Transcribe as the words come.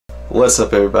What's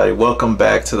up, everybody? Welcome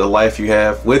back to The Life You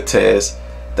Have with Tez.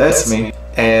 That's me.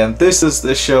 And this is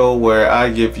the show where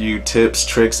I give you tips,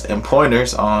 tricks, and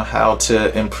pointers on how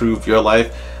to improve your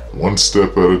life one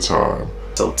step at a time.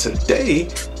 So today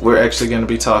we're actually going to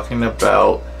be talking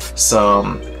about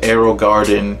some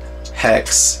Aerogarden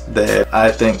hacks that I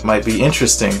think might be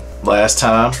interesting. Last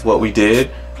time what we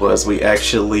did was we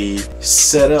actually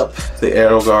set up the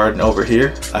Aerogarden over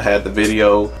here. I had the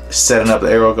video setting up the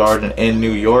Aerogarden in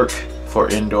New York for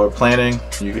indoor planting.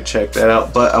 You can check that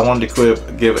out, but I wanted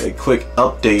to give a quick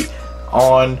update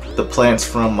on the plants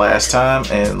from last time,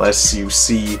 and lets you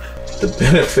see the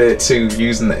benefit to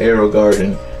using the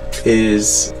Aerogarden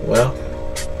is, well,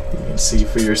 you can see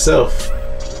for yourself.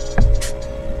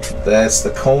 That's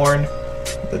the corn.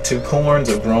 The two corns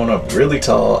have grown up really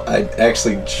tall. I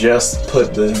actually just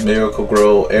put the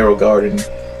Miracle-Gro Aerogarden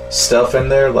stuff in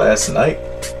there last night.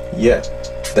 Yeah,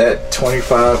 that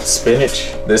 25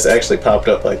 spinach, this actually popped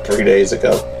up like 3 days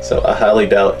ago, so I highly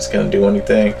doubt it's gonna do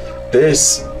anything.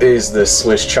 This is the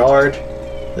Swiss chard.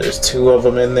 There's two of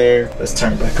them in there. Let's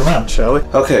turn it back around, shall we?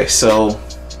 Okay, so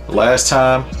last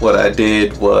time what I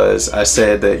did was I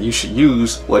said that you should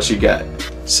use what you got.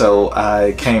 So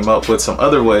I came up with some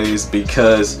other ways,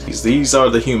 because these are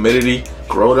the humidity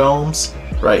grow domes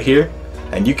right here,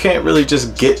 and you can't really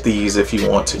just get these if you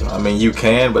want to. I mean, you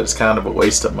can, but it's kind of a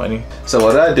waste of money. So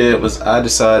what I did was I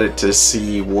decided to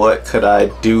see what could I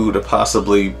do to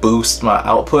possibly boost my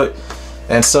output.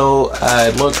 And so I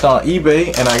looked on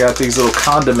eBay and I got these little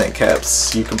condiment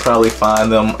caps. You can probably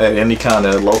find them at any kind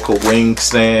of local wing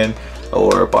stand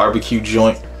or barbecue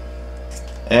joint.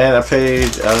 And I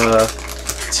paid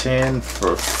 10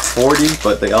 for 40,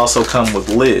 but they also come with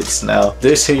lids. Now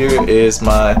this here is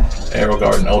my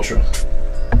Aerogarden Ultra.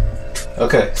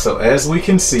 Okay, so as we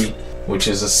can see, which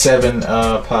is a 7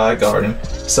 pod garden.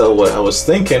 So what I was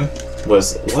thinking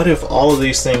was, what if all of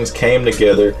these things came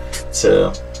together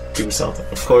to do something?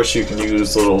 Of course, you can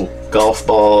use little golf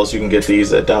balls. You can get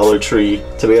these at Dollar Tree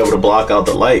to be able to block out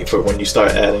the light for when you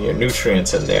start adding your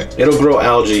nutrients in there. It'll grow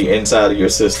algae inside of your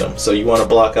system, so you want to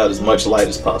block out as much light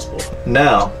as possible.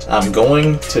 Now, I'm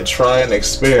going to try an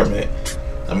experiment.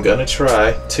 I'm going to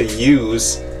try to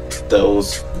use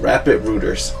those rapid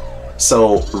rooters.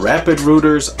 So rapid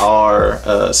rooters are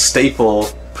a staple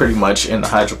pretty much in the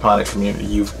hydroponic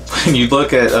community. When you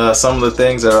look at some of the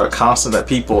things that are constant that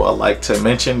people like to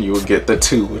mention, you will get the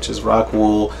two, which is rock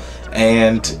wool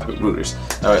and rooters.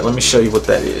 All right, let me show you what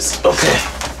that is. Okay,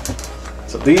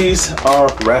 so these are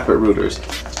rapid rooters.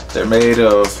 They're made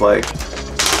of like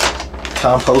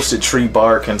composted tree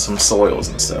bark and some soils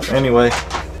and stuff. Anyway,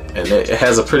 and it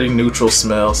has a pretty neutral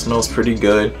smell. Smells pretty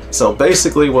good. So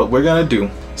basically what we're gonna do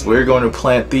is we're going to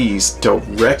plant these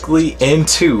directly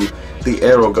into the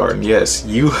Aerogarden. Yes,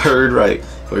 you heard right.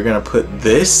 We're gonna put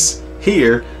this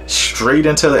here straight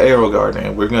into the Aerogarden,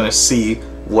 and we're gonna see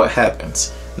what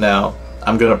happens. Now,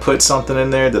 I'm gonna put something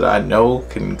in there that I know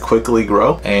can quickly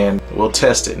grow, and we'll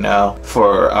test it. Now,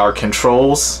 for our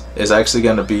controls, is actually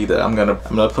gonna be that I'm gonna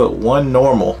put one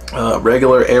normal,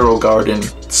 regular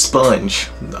Aerogarden sponge,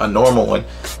 a normal one.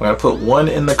 We're gonna put one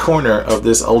in the corner of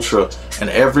this Ultra, and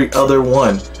every other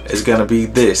one is gonna be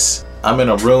this. I'm in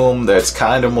a room that's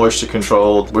kind of moisture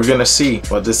controlled. We're gonna see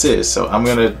what this is. So I'm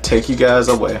gonna take you guys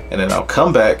away, and then I'll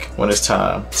come back when it's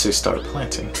time to start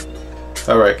planting.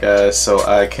 All right, guys, so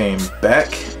I came back.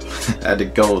 I had to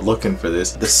go looking for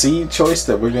this. The seed choice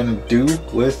that we're gonna do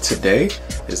with today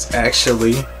is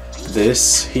actually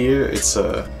this here. It's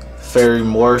a Fairy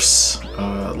Morse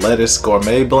lettuce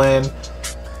gourmet blend.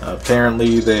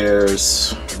 Apparently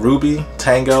there's Ruby,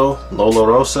 Tango, Lola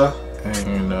Rosa,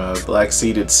 and black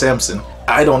seeded Samson.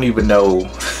 I don't even know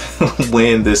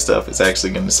when this stuff is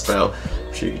actually gonna sprout.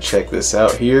 Sure, you check this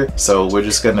out here. So we're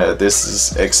just gonna, this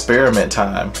is experiment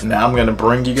time. Now I'm gonna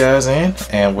bring you guys in,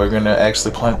 and we're gonna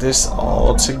actually plant this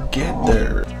all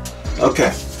together.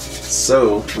 Okay,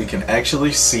 so we can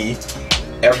actually see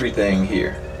everything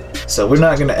here. So we're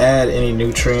not gonna add any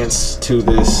nutrients to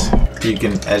this. You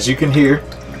can, as you can hear,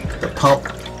 the pump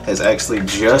has actually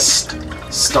just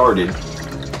started.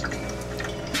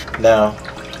 Now,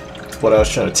 what I was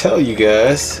trying to tell you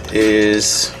guys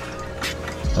is,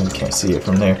 you can't see it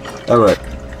from there. All right,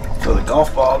 so the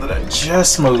golf ball that I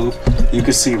just moved, you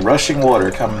can see rushing water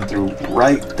coming through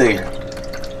right there.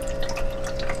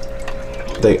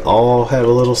 They all have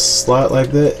a little slot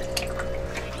like that.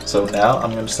 So now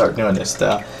I'm gonna start doing this.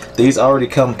 Now, these already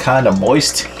come kind of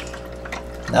moist,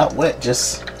 not wet,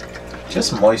 just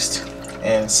moist.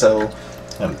 And so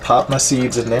I'm gonna pop my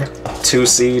seeds in there. 2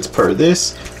 seeds per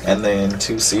this, and then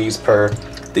 2 seeds per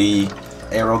the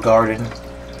Aerogarden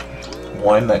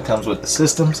one that comes with the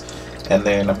systems. and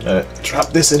then I'm gonna drop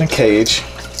this in a cage.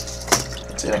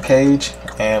 It's in a cage,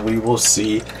 and we will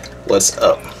see what's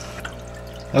up.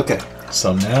 Okay,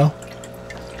 so now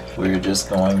we're just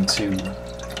going to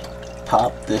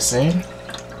pop this in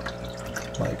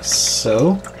like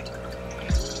so.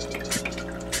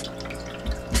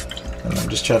 And I'm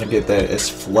just trying to get that as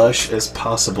flush as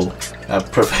possible. I've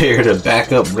prepared a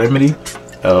backup remedy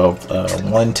of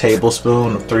 1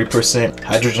 tablespoon of 3%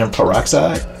 hydrogen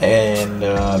peroxide, and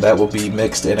that will be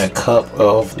mixed in a cup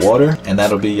of water, and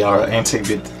that'll be our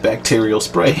antibacterial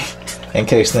spray in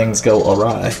case things go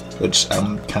awry, which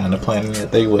I'm kind of planning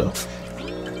that they will.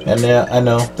 And yeah, I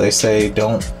know they say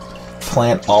don't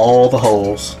plant all the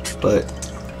holes, but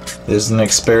this is an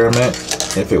experiment.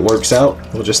 If it works out,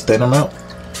 we'll just thin them out,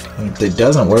 and if it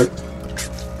doesn't work,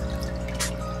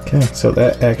 okay, so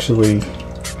that actually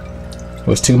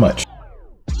was too much.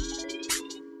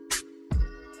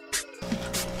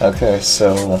 Okay,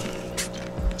 so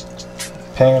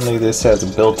apparently this has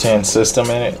a built-in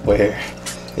system in it where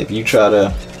if you try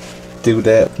to do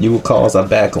that, you will cause a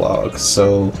backlog.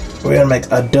 So we're gonna make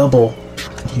a double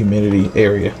humidity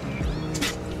area.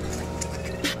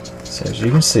 So as you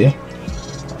can see,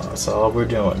 that's all we're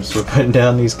doing is we're putting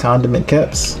down these condiment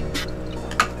caps.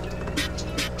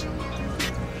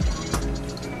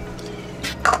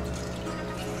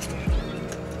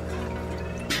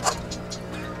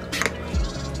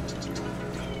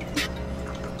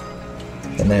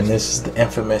 And then this is the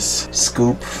infamous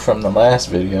scoop from the last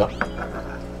video.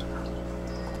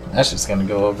 That's just gonna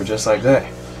go over just like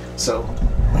that. So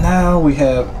now we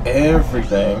have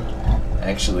everything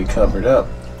actually covered up.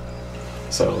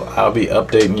 So I'll be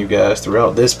updating you guys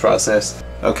throughout this process.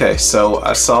 Okay, so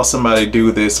I saw somebody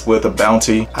do this with a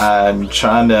bounty. I'm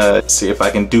trying to see if I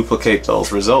can duplicate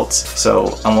those results.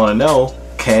 So I want to know,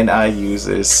 can I use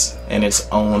this in its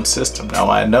own system? Now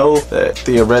I know that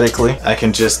theoretically I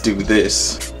can just do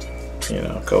this, you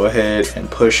know, go ahead and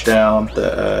push down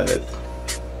the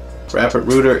rapid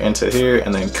router into here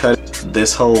and then cut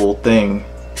this whole thing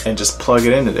and just plug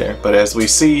it into there. But as we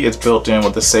see, it's built in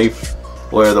with the safe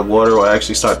where the water will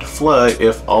actually start to flood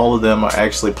if all of them are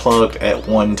actually plugged at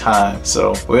one time.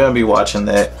 So we're gonna be watching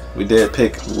that. We did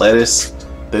pick lettuce.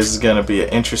 This is gonna be an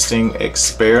interesting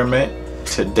experiment.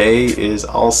 Today is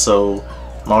also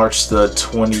March the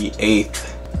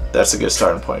 28th. That's a good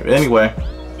starting point. But anyway,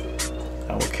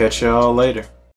 I will catch y'all later.